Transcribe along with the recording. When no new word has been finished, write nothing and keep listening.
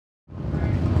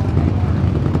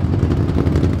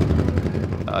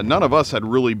none of us had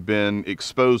really been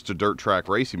exposed to dirt track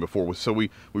racing before, so we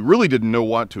really didn't know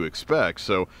what to expect.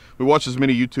 So we watched as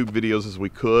many YouTube videos as we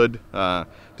could to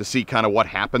see kind of what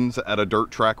happens at a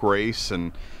dirt track race,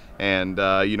 and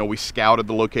you know, we scouted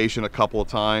the location a couple of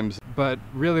times. But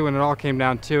really, when it all came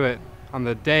down to it, on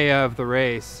the day of the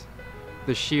race,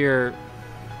 the sheer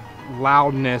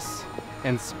loudness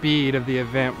and speed of the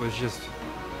event was just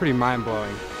pretty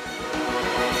mind-blowing.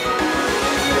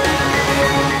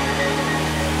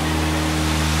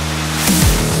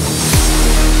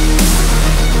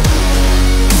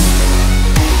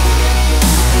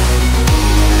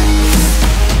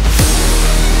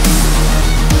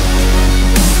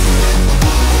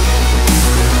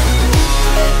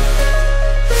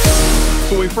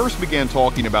 So when we first began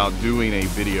talking about doing a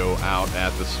video out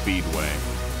at the Speedway,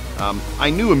 I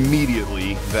knew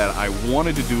immediately that I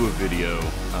wanted to do a video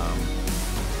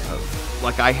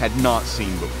like I had not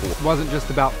seen before. It wasn't just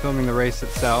about filming the race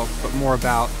itself, but more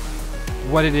about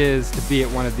what it is to be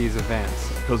at one of these events.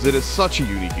 Because it is such a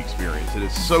unique experience. It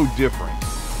is so different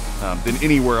than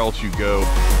anywhere else you go.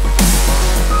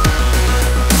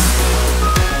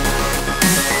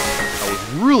 I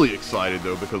was really excited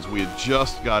though, because we had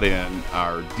just got in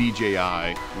our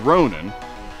DJI Ronin.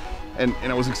 And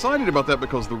I was excited about that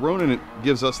because the Ronin, it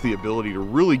gives us the ability to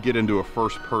really get into a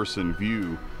first-person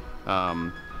view,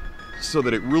 so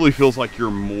that it really feels like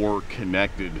you're more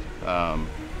connected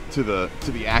to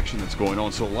the action that's going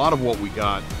on. So a lot of what we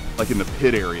got, like in the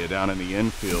pit area down in the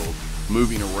infield,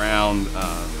 moving around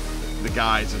the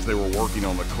guys as they were working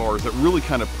on the cars, that really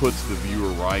kind of puts the viewer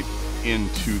right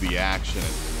into the action.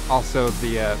 Also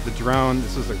the drone.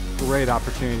 This was a great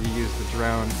opportunity to use the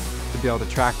drone to be able to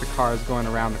track the cars going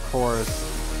around the course,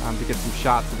 to get some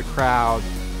shots of the crowd.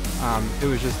 It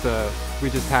was just we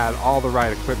just had all the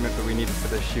right equipment that we needed for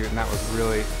this shoot, and that was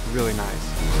really, really nice.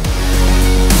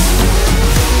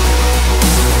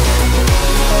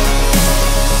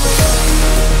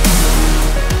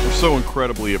 We're so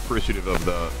incredibly appreciative of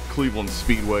the Cleveland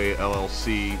Speedway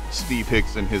LLC, Steve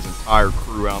Hicks and his entire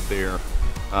crew out there.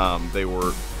 They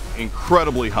were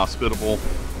incredibly hospitable,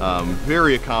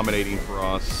 very accommodating for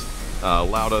us,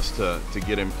 allowed us to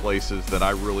get in places that I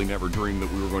really never dreamed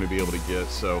that we were going to be able to get.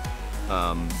 So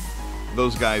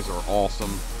those guys are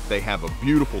awesome. They have a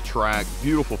beautiful track,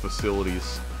 beautiful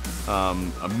facilities,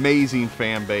 amazing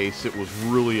fan base. It was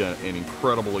really an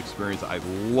incredible experience. I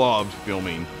loved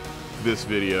filming this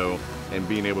video and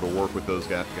being able to work with those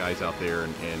guys out there,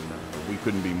 and we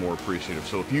couldn't be more appreciative.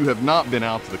 So if you have not been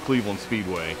out to the Cleveland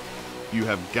Speedway, you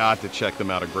have got to check them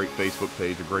out. A great Facebook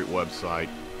page, a great website.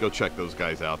 Go check those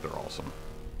guys out. They're awesome.